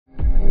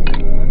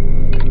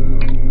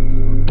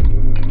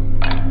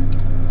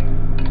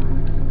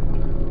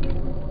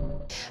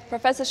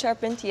Professor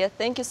Charpentier,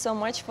 thank you so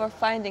much for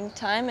finding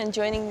time and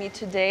joining me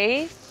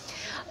today.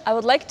 I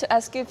would like to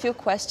ask you a few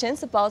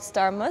questions about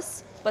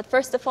Starmus, but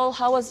first of all,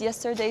 how was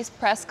yesterday's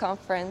press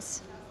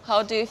conference?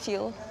 How do you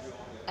feel?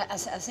 I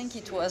think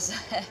it was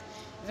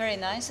very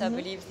nice. I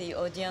believe the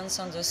audience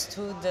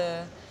understood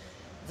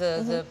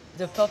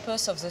the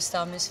purpose of the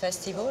Starmus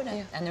Festival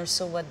and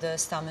also what the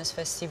Starmus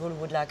Festival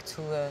would like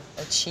to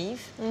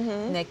achieve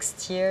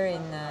next year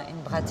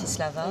in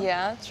Bratislava.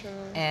 Yeah, true.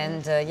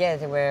 And yeah,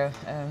 there were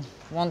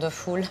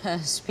wonderful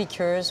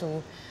speakers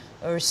who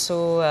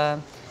also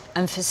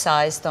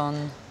emphasized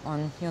on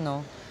you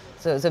know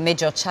the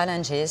major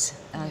challenges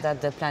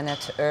that the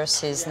planet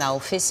Earth is now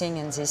facing,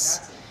 and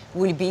this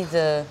will be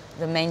the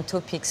main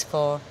topics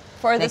for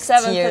the next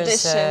 7th year's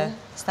edition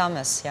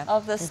Starmus,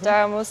 of the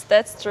Starmus.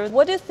 That's true.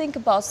 What do you think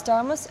about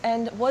Starmus,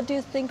 and what do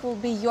you think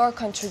will be your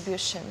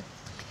contribution?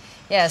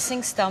 Yeah, I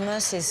think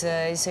Starmus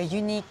is a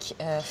unique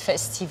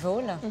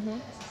festival,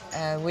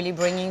 really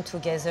bringing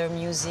together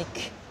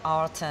music,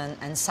 art,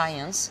 and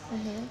science.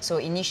 So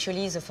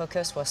initially, the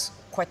focus was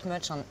quite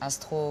much on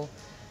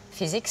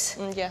astrophysics,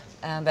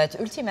 but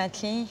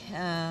ultimately,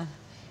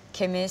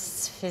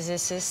 chemists,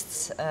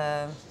 physicists,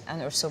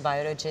 and also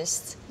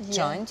biologists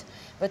joined,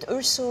 but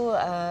also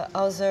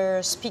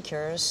other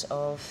speakers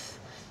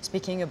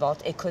speaking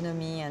about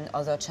economy and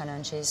other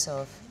challenges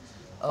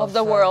of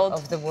the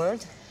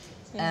world.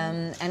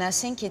 And I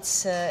think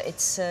it's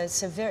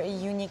a very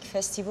unique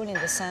festival in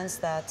the sense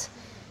that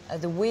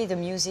the way the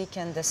music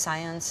and the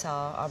science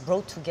are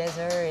brought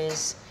together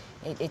is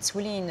it's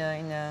really in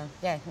a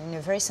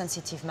very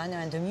sensitive manner,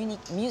 and the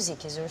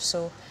music is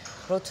also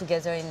brought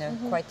together in a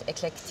quite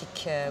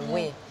eclectic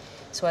way.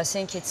 So I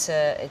think it's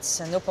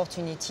an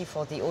opportunity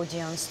for the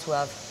audience to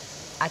have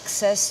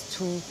access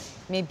to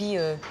maybe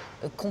a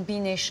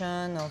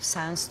combination of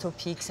science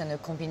topics and a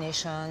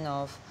combination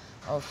of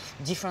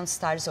different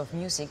styles of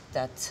music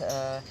that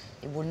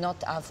it would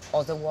not have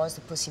otherwise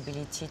the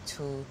possibility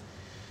to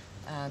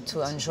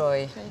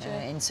enjoy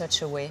in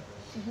such a way.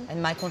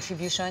 And my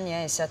contribution,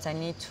 is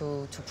certainly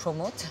to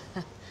promote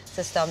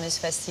the Starmus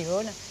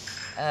Festival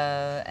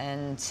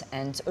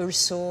and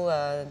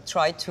also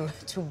try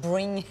to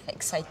bring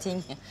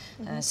exciting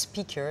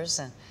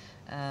speakers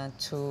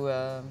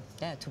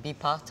to be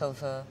part of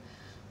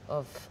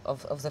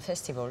the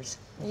festivals.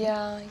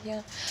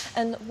 Yeah.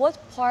 And what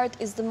part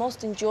is the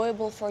most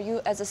enjoyable for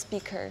you as a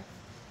speaker?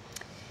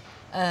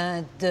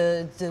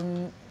 The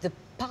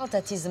part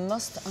that is the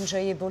most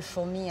enjoyable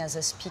for me as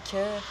a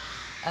speaker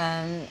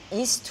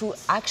is to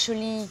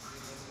actually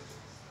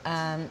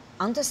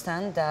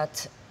understand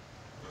that,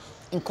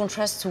 in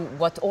contrast to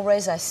what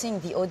always I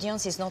think, the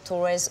audience is not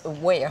always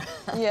aware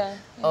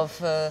of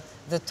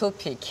the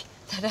topic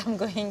that I'm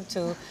going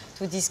to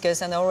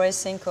discuss, and I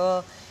always think,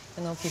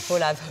 people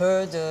have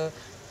heard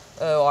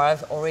or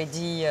have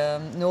already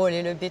know a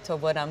little bit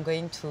of what I'm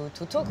going to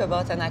talk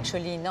about, and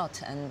actually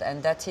not,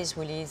 and that is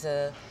really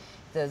the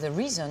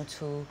reason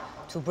to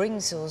bring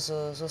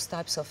those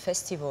types of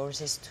festivals,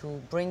 is to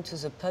bring to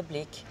the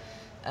public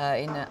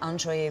in an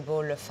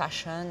enjoyable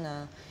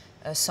fashion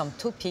some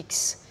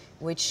topics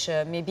which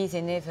maybe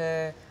they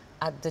never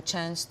had the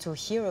chance to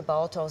hear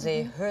about, or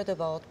they heard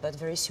about, but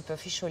very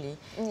superficially.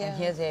 And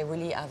here they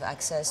really have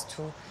access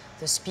to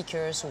the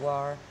speakers who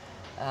are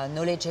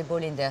knowledgeable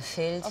in their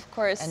field, of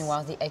course, and who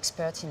are the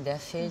experts in their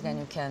field, and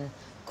who can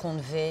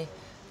convey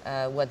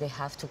what they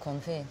have to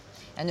convey.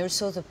 And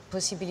also the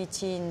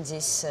possibility in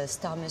this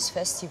Starmus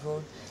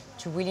Festival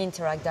to really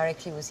interact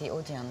directly with the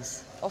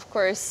audience. Of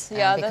course,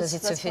 because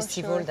it's a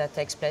festival that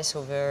takes place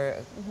over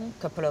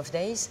a couple of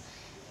days.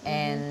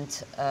 And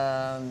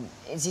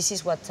this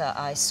is what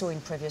I saw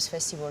in previous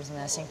festivals, and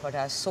I think what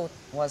I thought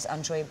was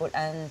enjoyable,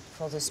 and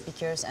for the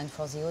speakers and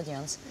for the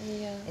audience,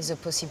 is the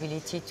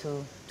possibility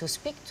to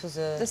speak to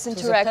the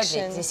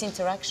public, this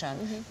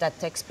interaction that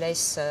takes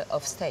place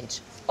off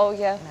stage. Oh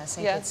yeah, and I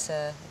think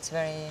it's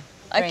very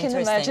I can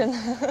imagine.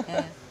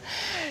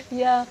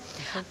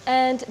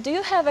 And do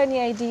you have any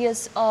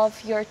ideas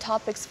of your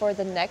topics for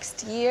the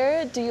next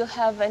year? Do you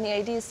have any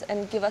ideas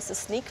and give us a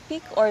sneak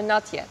peek, or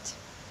not yet?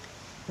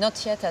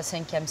 Not yet, I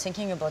think. I'm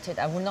thinking about it.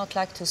 I would not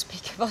like to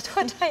speak about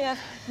what I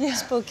have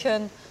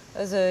spoken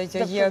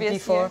the year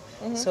before.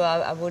 So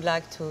I would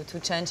like to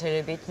change a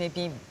little bit,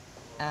 maybe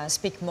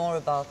speak more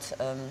about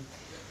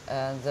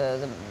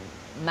the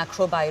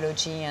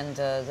macrobiology and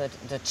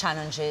the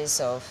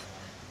challenges of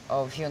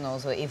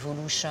the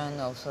evolution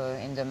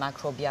in the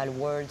microbial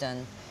world,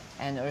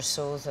 and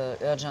also the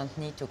urgent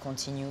need to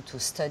continue to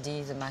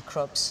study the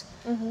microbes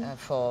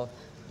for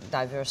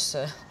diverse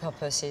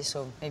purposes.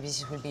 So maybe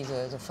this will be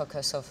the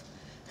focus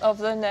of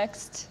the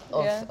next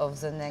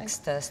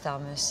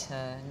Starmus.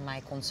 My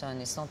concern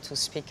is not to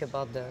speak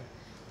about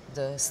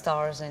the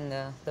stars and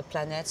the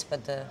planets,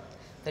 but the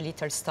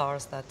little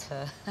stars that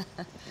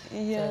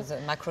the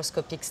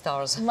microscopic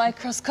stars.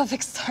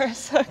 Microscopic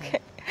stars.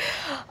 Okay.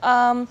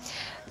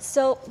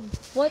 So,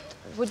 what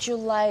would you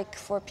like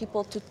for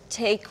people to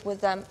take with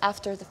them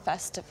after the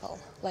festival?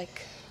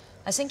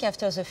 I think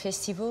after the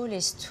festival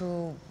is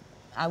to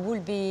I will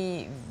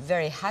be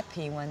very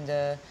happy when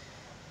the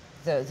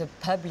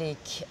public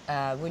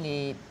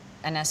really,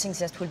 and I think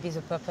that will be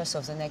the purpose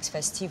of the next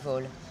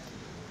festival,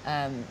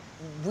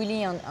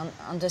 really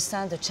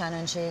understand the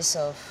challenges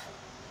of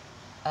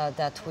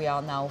that we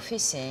are now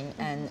facing,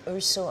 and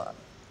also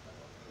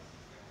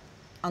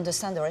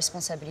understand the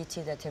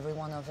responsibility that every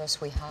one of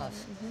us we have,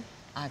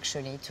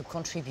 actually, to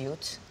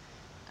contribute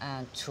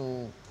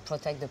to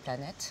protect the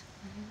planet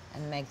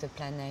and make the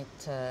planet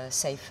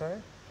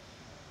safer.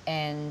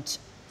 And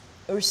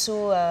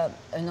also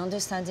an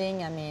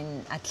understanding, I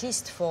mean, at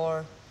least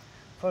for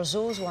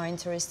those who are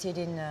interested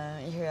in,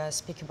 here I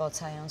speak about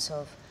science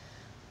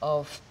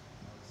of,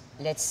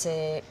 let's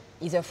say,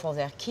 either for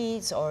their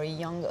kids or a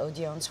young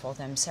audience for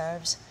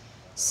themselves,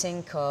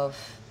 think of,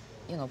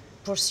 you know,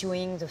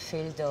 pursuing the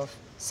field of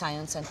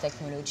science and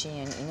technology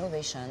and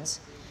innovations,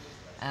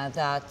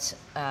 that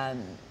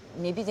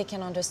maybe they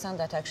can understand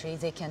that actually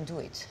they can do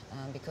it,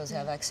 because they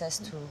have access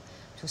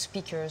to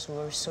speakers who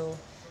also,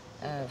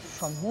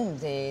 from whom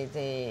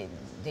they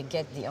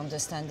get the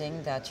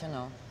understanding that, you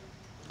know,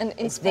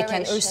 they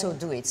can also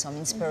do it, some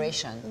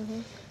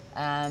inspiration.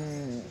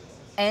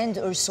 And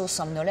also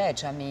some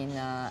knowledge. I mean,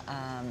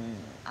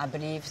 I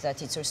believe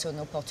that it's also an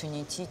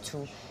opportunity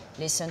to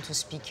listen to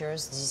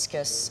speakers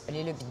discuss a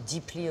little bit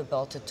deeply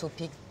about a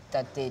topic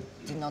that they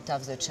did not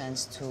have the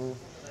chance to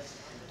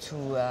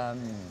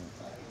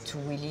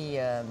really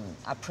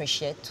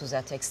appreciate to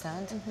that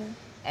extent.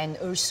 And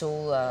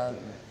also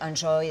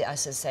enjoy at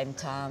the same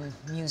time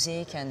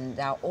music, and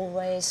there are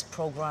always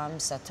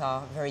programs that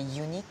are very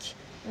unique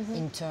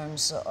in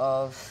terms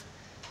of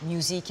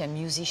music and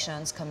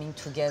musicians coming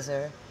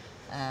together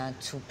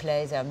to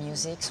play their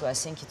music. So I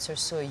think it's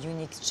also a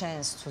unique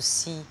chance to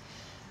see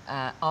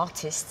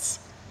artists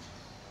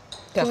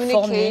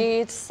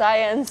communicate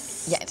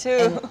science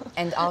too.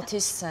 And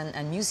artists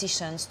and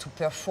musicians to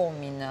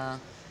perform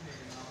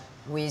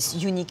with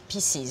unique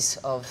pieces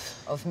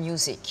of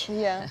music.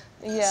 Yeah,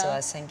 yeah. So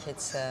I think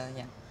it's,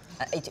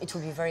 it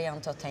will be very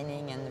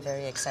entertaining and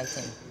very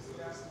exciting.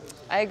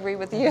 I agree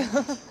with you.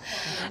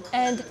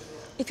 And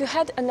if you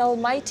had an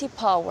almighty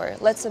power,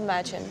 let's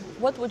imagine,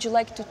 what would you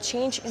like to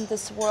change in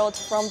this world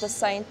from the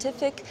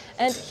scientific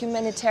and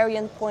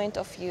humanitarian point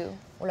of view?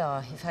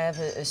 Well, if I have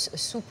a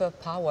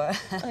superpower,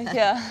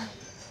 yeah.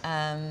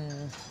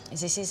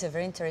 This is a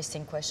very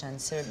interesting question.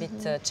 It's a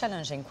bit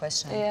challenging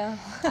question. Yeah.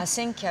 I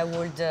think I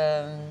would,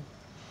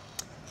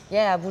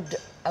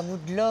 I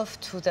would love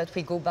that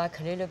we go back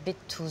a little bit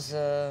to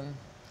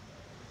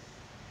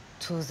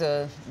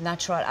the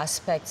natural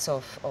aspects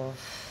of,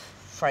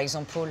 for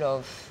example,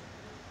 of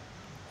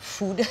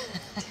food.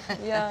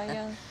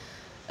 Yeah,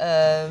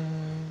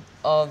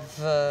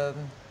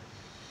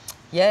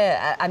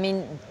 yeah. I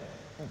mean,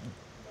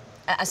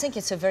 I think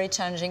it's a very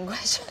challenging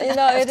question. You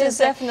know, it is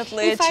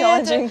definitely a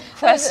challenging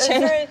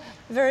question.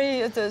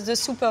 The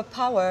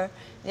superpower,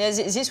 yes,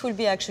 this will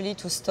be actually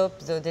to stop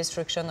the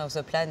destruction of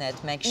the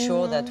planet, make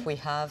sure that we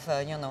have,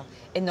 you know,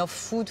 enough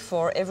food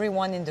for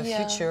everyone in the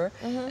future,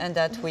 and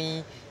that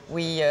we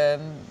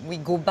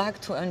go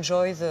back to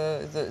enjoy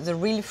the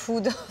real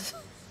food of,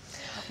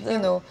 you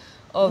know,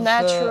 of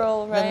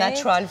natural, right? the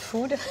natural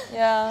food.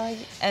 Yeah.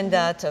 And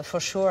that,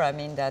 for sure, I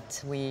mean,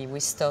 that we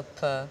stop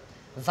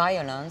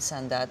violence,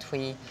 and that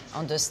we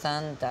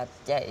understand that,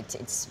 yeah,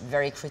 it's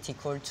very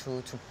critical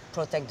to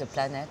protect the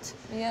planet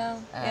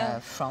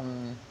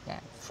from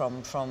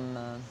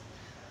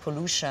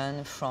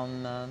pollution,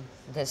 from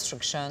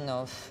destruction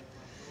of,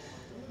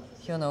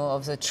 you know,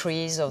 of the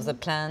trees, of the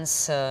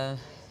plants,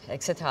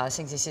 etc. I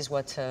think this is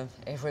what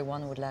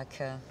everyone would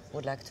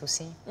like to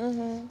see,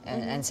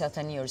 and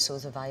certainly also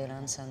the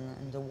violence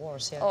and the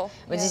wars. Yeah. Oh,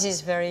 but this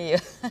is very.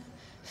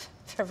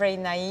 Very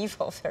naive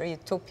or very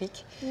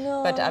utopic,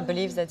 but I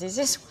believe that this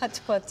is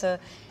what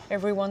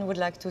everyone would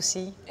like to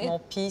see: more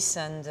peace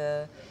and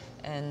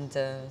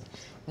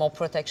more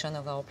protection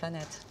of our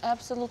planet.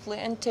 Absolutely,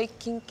 and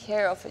taking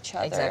care of each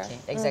other.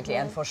 Exactly,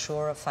 and for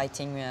sure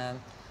fighting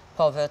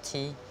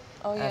poverty,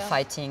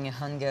 fighting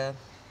hunger.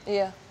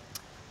 Yeah.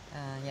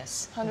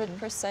 Yes.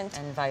 100%.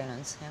 And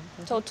violence.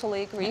 Yeah.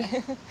 Totally agree.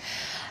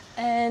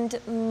 And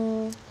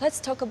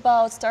let's talk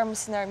about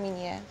Starmus in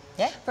Armenia.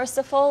 Yeah. First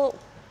of all,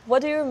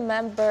 what do you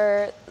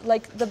remember,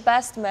 like the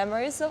best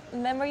memories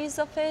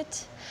of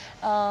it?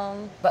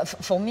 But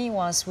for me,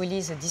 was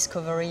really the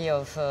discovery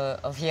of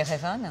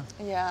Yerevan.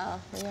 Yeah.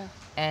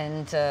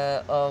 And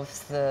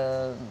of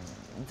the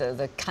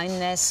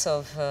kindness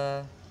of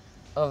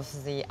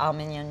the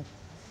Armenian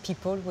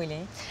people,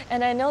 really.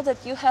 And I know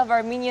that you have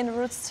Armenian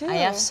roots too. I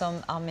have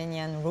some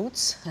Armenian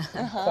roots,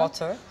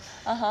 quarter.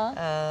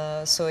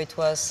 So it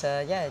was,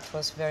 it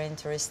was very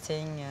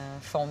interesting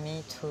for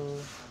me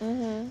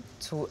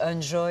to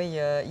enjoy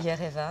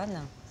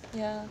Yerevan.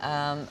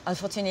 Yeah.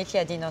 Unfortunately,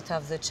 I did not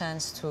have the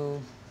chance to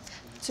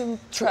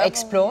travel,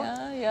 explore.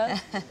 Yeah.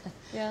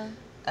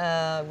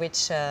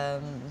 Which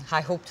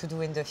I hope to do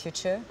in the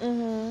future.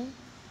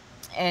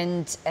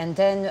 And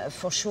then,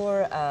 for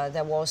sure,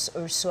 there was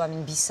also, I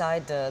mean,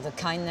 beside the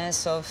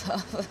kindness of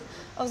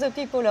the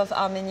people of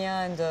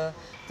Armenia and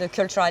the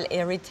cultural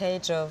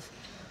heritage of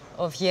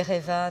of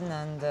Yerevan,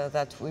 and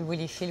that we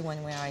really feel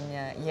when we are in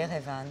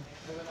Yerevan.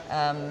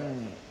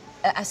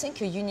 I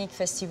think a unique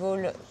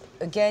festival,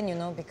 again, you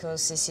know,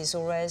 because this is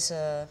always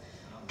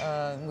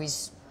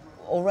with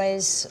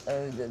always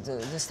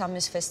the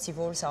Starmus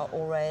festivals are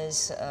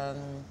always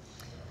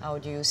how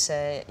do you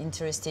say,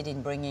 interested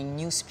in bringing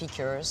new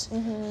speakers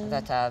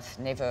that have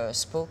never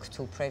spoke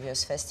to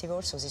previous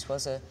festivals. So this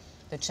was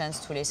the chance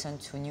to listen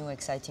to new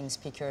exciting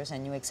speakers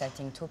and new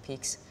exciting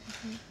topics.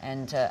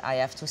 And I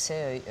have to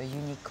say a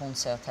unique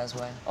concert as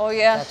well. Oh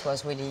yeah. That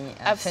was really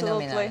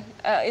absolutely phenomenal.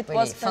 It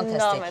really was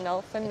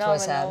phenomenal. It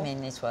was, I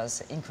mean, it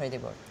was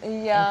incredible.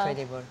 Yeah.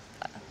 Incredible.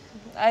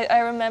 I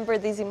remember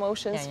these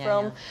emotions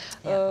from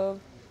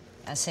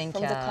I think,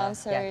 from the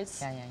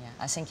concerts.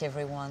 I think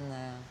everyone,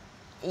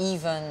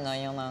 even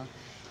you know,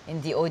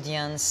 in the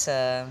audience,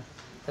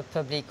 the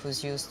public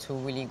who's used to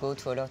really go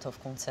to a lot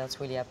of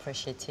concerts really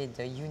appreciated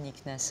the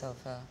uniqueness of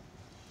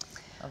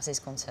this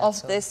concert.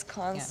 Of this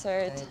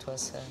concert. Yeah, it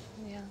was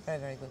very,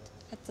 very good.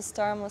 At the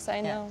Starmus,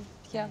 I know.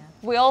 Yeah.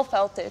 We all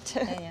felt it.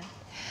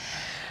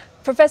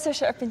 Professor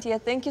Charpentier,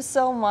 thank you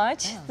so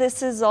much.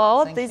 This is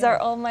all. These are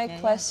all my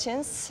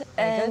questions.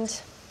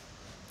 And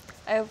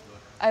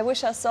I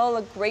wish us all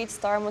a great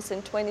Starmus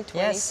in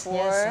 2024.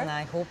 Yes, and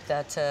I hope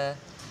that a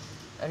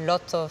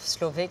lot of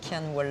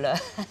Slovakian will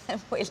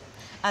will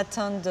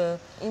attend the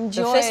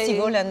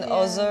festival, and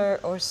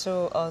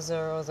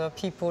other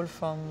people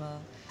from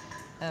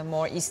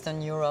more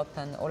Eastern Europe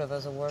and all over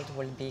the world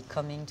will be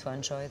coming to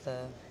enjoy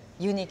the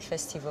unique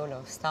festival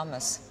of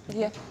Starmus.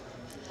 Yeah,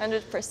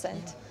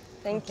 100%.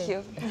 Thank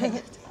you.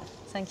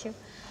 Thank you.